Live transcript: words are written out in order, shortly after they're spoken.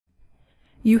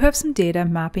You have some data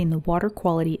mapping the water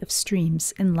quality of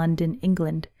streams in London,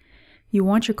 England. You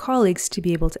want your colleagues to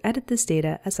be able to edit this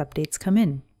data as updates come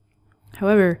in.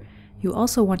 However, you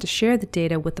also want to share the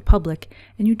data with the public,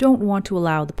 and you don't want to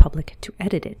allow the public to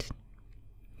edit it.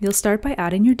 You'll start by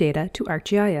adding your data to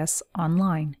ArcGIS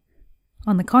online.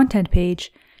 On the content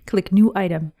page, click New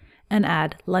Item and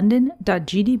add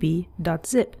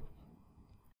london.gdb.zip.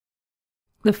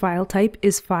 The file type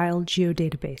is File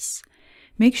Geodatabase.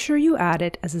 Make sure you add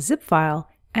it as a zip file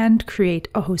and create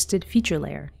a hosted feature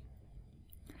layer.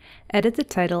 Edit the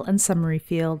title and summary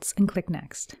fields and click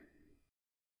Next.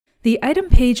 The item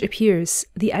page appears.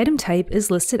 The item type is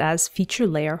listed as Feature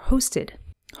Layer Hosted.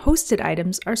 Hosted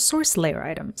items are source layer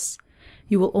items.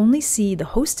 You will only see the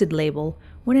hosted label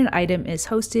when an item is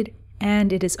hosted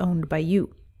and it is owned by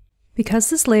you. Because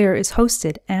this layer is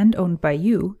hosted and owned by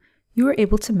you, you are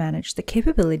able to manage the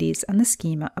capabilities and the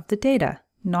schema of the data,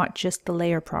 not just the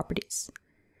layer properties.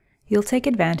 You'll take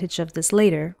advantage of this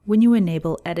later when you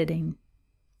enable editing.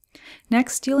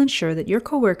 Next, you'll ensure that your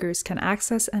coworkers can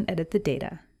access and edit the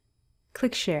data.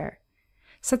 Click Share.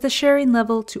 Set the sharing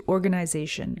level to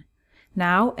Organization.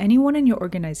 Now, anyone in your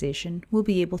organization will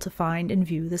be able to find and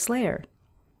view this layer.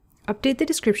 Update the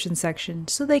description section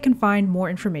so they can find more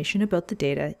information about the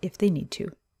data if they need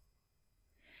to.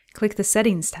 Click the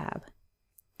Settings tab.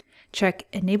 Check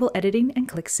Enable Editing and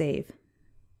click Save.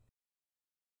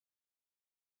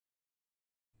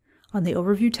 On the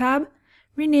Overview tab,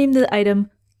 rename the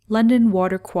item London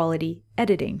Water Quality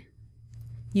Editing.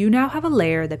 You now have a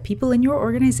layer that people in your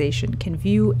organization can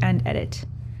view and edit.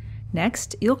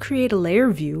 Next, you'll create a layer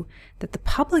view that the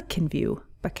public can view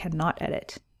but cannot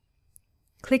edit.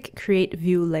 Click Create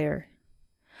View Layer.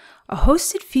 A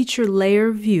hosted feature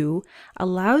layer view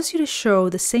allows you to show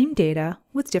the same data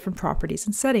with different properties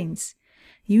and settings.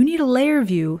 You need a layer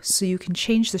view so you can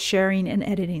change the sharing and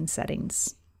editing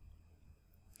settings.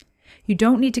 You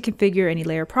don't need to configure any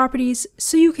layer properties,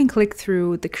 so you can click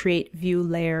through the Create View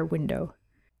Layer window.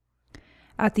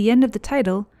 At the end of the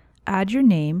title, add your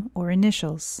name or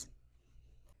initials.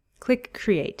 Click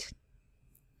Create.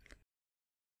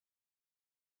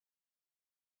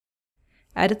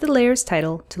 Edit the layer's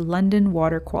title to London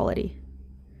Water Quality.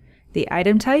 The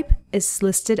item type is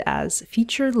listed as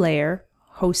Feature Layer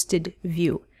Hosted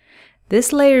View.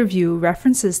 This layer view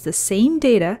references the same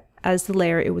data as the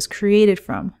layer it was created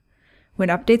from. When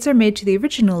updates are made to the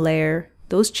original layer,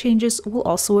 those changes will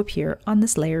also appear on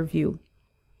this layer view.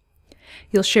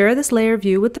 You'll share this layer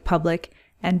view with the public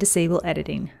and disable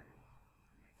editing.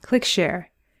 Click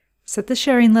Share. Set the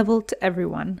sharing level to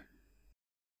everyone.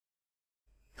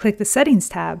 Click the Settings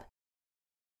tab.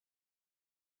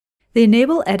 The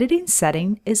Enable Editing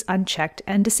setting is unchecked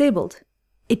and disabled.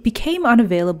 It became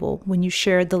unavailable when you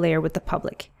shared the layer with the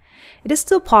public. It is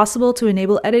still possible to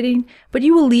enable editing, but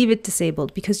you will leave it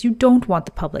disabled because you don't want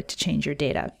the public to change your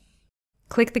data.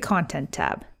 Click the Content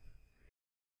tab.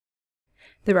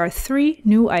 There are 3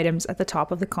 new items at the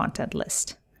top of the content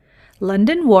list.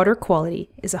 London Water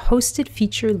Quality is a hosted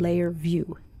feature layer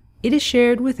view. It is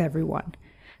shared with everyone.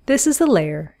 This is the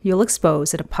layer you'll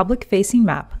expose in a public-facing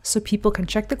map so people can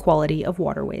check the quality of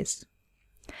waterways.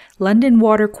 London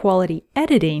Water Quality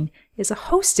Editing is a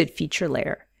hosted feature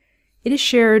layer. It is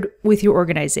shared with your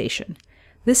organization.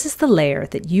 This is the layer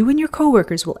that you and your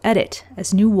coworkers will edit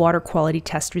as new water quality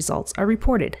test results are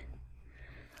reported.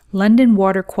 London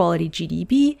Water Quality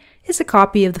GDB is a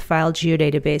copy of the file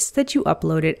geodatabase that you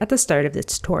uploaded at the start of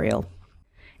this tutorial.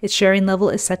 Its sharing level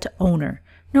is set to Owner.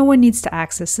 No one needs to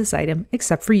access this item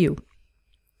except for you.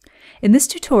 In this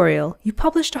tutorial, you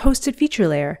published a hosted feature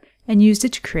layer and used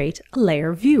it to create a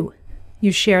layer view.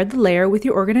 You shared the layer with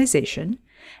your organization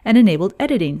and enabled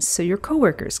editing so your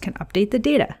coworkers can update the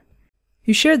data.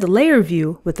 You shared the layer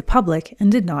view with the public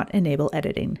and did not enable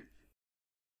editing.